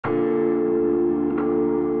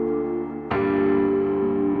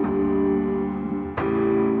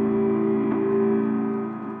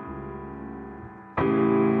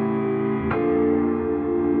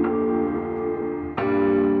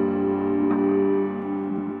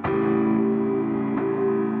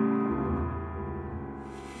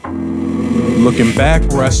Looking back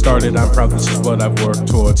where I started, I'm proud this is what I've worked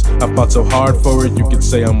towards. I fought so hard for it, you could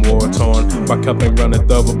say I'm war-torn. My cup ain't running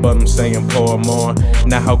over, but I'm saying pour more.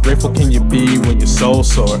 Now how grateful can you be when your soul's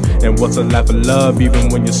sore? And what's a life of love even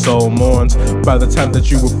when your soul mourns? By the time that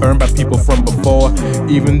you were burned by people from before,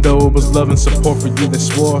 even though it was love and support for you they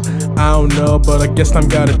swore. I don't know, but I guess time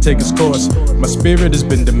gotta take its course. My spirit has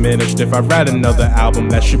been diminished. If I write another album,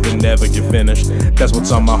 that shit will never get finished. That's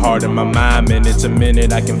what's on my heart and my mind, minute to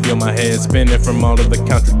minute. I can feel my head spinning from all of the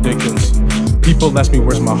contradictions. People ask me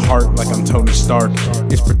where's my heart, like I'm Tony Stark.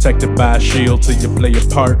 It's protected by a shield till you play your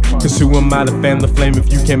part. Cause who am I to fan the flame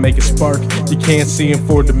if you can't make it spark? You can't see in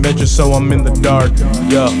 4 dimensions, so I'm in the dark.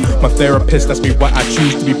 Yeah, my therapist asked me why I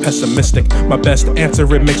choose to be pessimistic. My best answer,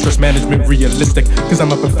 it makes risk management realistic. Cause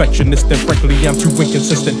I'm a perfectionist and frankly I'm too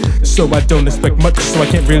inconsistent. So I don't expect much, so I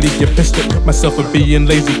can't really get pissed at myself for being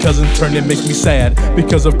lazy, cause in turn it makes me sad.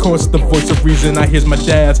 Because of course the voice of reason I hear's my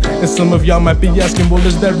dad's. And some of y'all might be asking, well,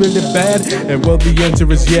 is that really bad? And well, the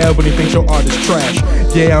answer is yeah, when he thinks your art is trash.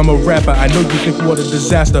 Yeah, I'm a rapper, I know you think what a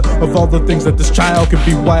disaster. Of all the things that this child could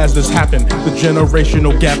be, why has this happened? The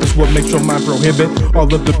generational gap is what makes your mind prohibit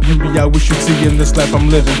all of the beauty I wish you'd see in this life I'm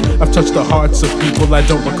living. I've touched the hearts of people I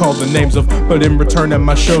don't recall the names of, but in return at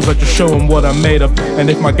my shows I just show them what I'm made of. And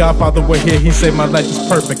if my godfather were here, he'd say my life is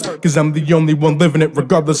perfect, cause I'm the only one living it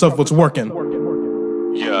regardless of what's working.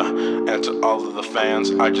 Yeah, and to all of the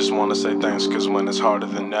fans, I just want to say thanks, cause when it's harder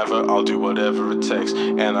than ever, I'll do whatever it takes.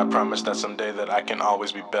 And I promise that someday that I can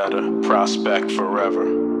always be better. Prospect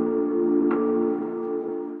forever.